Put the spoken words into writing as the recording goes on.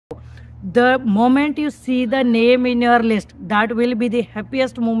the moment you see the name in your list, that will be the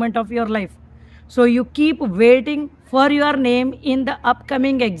happiest moment of your life. So you keep waiting for your name in the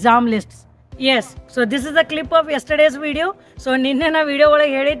upcoming exam lists. Yes, so this is a clip of yesterday's video. So ninna video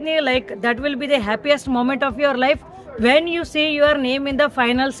like that will be the happiest moment of your life when you see your name in the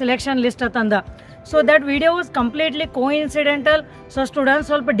final selection list atanda. So that video was completely coincidental. So students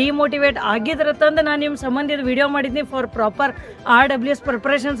ಸ್ವಲ್ಪ demotivate ಆಗಿದ್ರಂತ ನಾನು ನಿಮ್ಮ ಸಂಬಂಧ ಇದು video ಮಾಡಿದ್ನಿ for proper RWS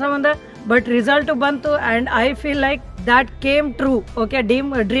preparation ಸಂಬಂಧ. But result ಬಂತು and I feel like that came true. Okay,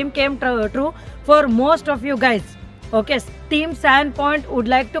 dream came true for most of you guys. Okay, team SANPoint would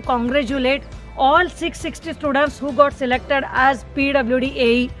like to congratulate all 660 students who got selected as PWD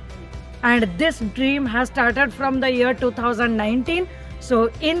AE. And this dream has started from the year 2019. So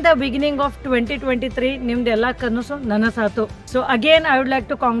in the beginning of 2023, nimdella kanasu nanasatu. So again, I would like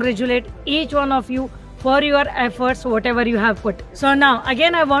to congratulate each one of you for your efforts, whatever you have put. So now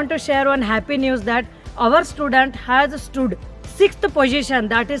again, I want to share one happy news that our student has stood 6th position,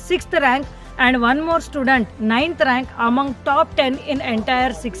 that is 6th rank, and one more student 9th rank among top 10 in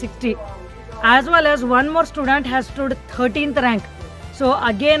entire 660, as well as one more student has stood 13th rank. So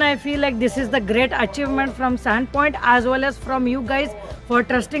again, I feel like this is the great achievement from SANPoint as well as from you guys for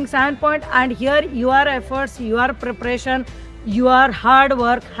trusting SANPoint, and here your efforts, your preparation, your hard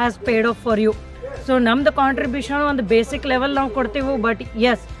work has paid off for you. So namda contribution on the basic level now kortivu, but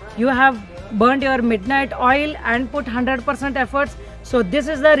yes, you have burned your midnight oil and put 100% efforts. So this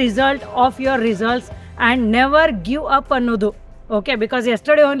is the result of your results, and never give up annudu. Okay, because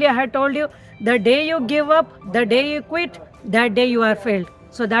yesterday only I had told you, the day you give up, the day you quit, that day you are failed.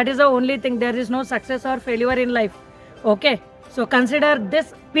 So that is the only thing. There is no success or failure in life. Okay, so consider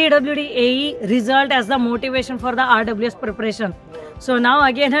this PWD AE result as the motivation for the RWS preparation. So now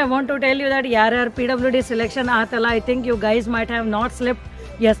again I want to tell you that yaar PWD selection aatala, I think you guys might have not slept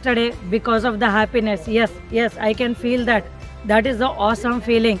yesterday because of the happiness. Yes, I can feel that. That is the awesome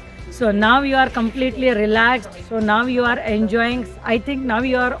feeling. So now you are completely relaxed. So now you are enjoying. I think now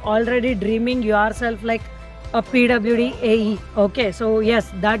you are already dreaming yourself like a PWD AE. Okay, so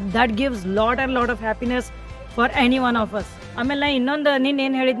yes, that gives lot of happiness for any one of us. ಆಮೇಲೆ ಇನ್ನೊಂದು ನೀನು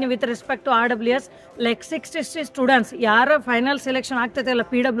ಏನು ಹೇಳಿದ್ನಿ with respect to RWS, like 660 students ಯಾರ final selection ಆಗ್ತೈತಲ್ಲ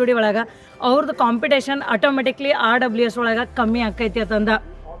PWD ಒಳಗೆ, ಅವ್ರದ್ದು competition automatically RWS ಒಳಗೆ ಕಮ್ಮಿ ಆಕೈತಿ ಅಂತಂದ.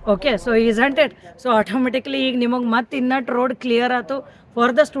 Okay, so isn't it? So automatically ಈಗ ನಿಮಗೆ ಮತ್ತೆ ಇನ್ನಟ್ ರೋಡ್ ಕ್ಲಿಯರ್ ಆಯ್ತು for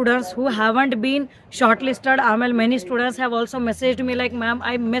the students who haven't been shortlisted. ಆಮೇಲೆ many students have also messaged me like, ma'am,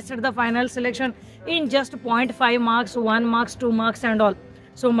 I missed the final selection in just 0.5 marks, 1 marks, 2 marks and all.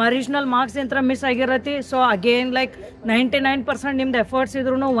 So marginal marks ಇಂತ್ರ miss ಆಗಿರತ್ತಿ. So again like 99% ನಿಮ್ದು efforts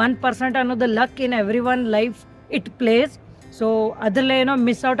ಇದ್ರೂ 1% ಅನ್ನೋದು luck in every one life it place. So ಅದರಲ್ಲೇ ಏನೋ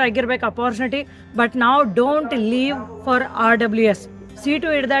miss out ಆಗಿರ್ಬೇಕು opportunity. But ನಾವು don't leave for RWS. See to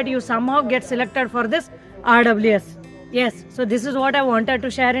it that you somehow get selected for this RWS. Yes, so this is what I wanted to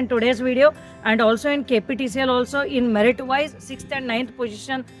share in today's video. And also in KPTCL also in merit wise 6th and 9th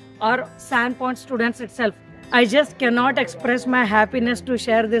position are SANPoint students itself. I just cannot express my happiness to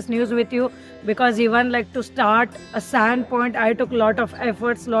share this news with you, because even like to start a SANPoint, I took lot of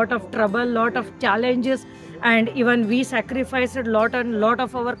efforts, lot of trouble, lot of challenges, and even we sacrificed lot of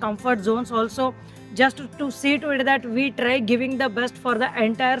our comfort zones also, just to see to it that we try giving the best for the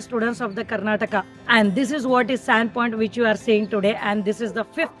entire students of the Karnataka. And this is what is SANPoint which you are seeing today, and this is the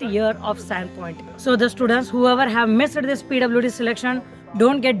 5th year of SANPoint. So the students whoever have missed this PWD selection,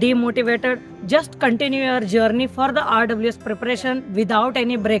 don't get demotivated. Just continue your journey for the RWS preparation without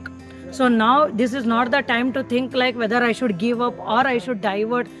any break. So now this is not the time to think like whether I should give up or I should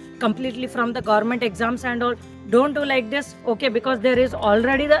divert completely from the government exams and all. Don't do like this, okay, because there is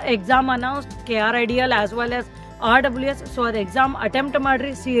already the exam announced, KRIDL as well as RWS. So the exam attempt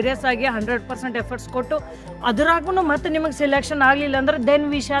ಮಾಡ್ರಿ, serious ಆಗಿ 100% efforts ಕೊಟ್ಟು ಅದರಾಗೂ ಮತ್ತೆ ನಿಮಗೆ selection ಆಗಲಿಲ್ಲ ಅಂದ್ರೆ then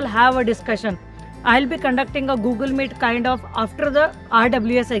we shall have a discussion. I'll be conducting a Google Meet kind of after the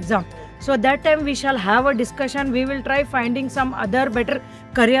RWS exam. So that time we shall have a discussion. We will try finding some other better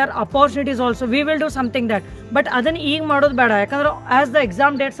career opportunities also. We will do something that. But ಅದನ್ನ ಈಗ ಮಾಡೋದು ಬೇಡ, ಯಾಕಂದ್ರೆ as the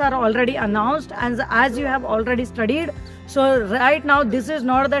exam dates are already announced and as you have already studied, so right now this is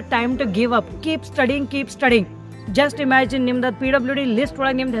not the time to give up. Keep studying. Just imagine ನಿಮ್ದು PWD list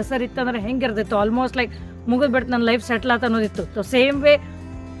ಒಳಗೆ ನಿಮ್ದು ಹೆಸರು ಇತ್ತಂದ್ರೆ ಹೆಂಗಿರ್ತಿತ್ತು, ಆಲ್ಮೋಸ್ಟ್ ಲೈಕ್ ಮುಗಿದ್ಬಿಟ್ಟು ನನ್ನ life settle ಆತ ಅನ್ನೋದಿತ್ತು. So same way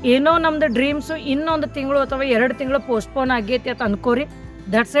ಏನೋ ನಮ್ದು dreams ಇನ್ನೊಂದು ತಿಂಗಳು ಅಥವಾ 2 ತಿಂಗಳು ಪೋಸ್ಟ್ಪೋನ್ ಆಗೈತಿ ಅಂತ ಅನ್ಕೋರಿ,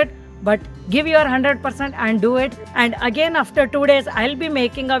 that's it. But give your 100% and do it. And again after 2 days I'll be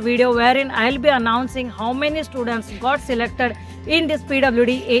making a video wherein I'll be announcing how many students got selected in this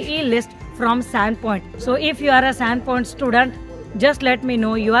PWD AE list from SANPoint. So if you are a SANPoint student, just let me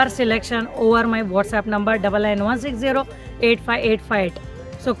know your selection over my WhatsApp number 9916085858.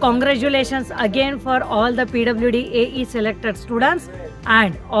 So congratulations again for all the PWD AE selected students,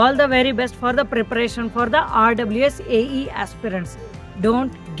 and all the very best for the preparation for the RWS AE aspirants.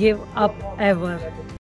 Don't give up ever.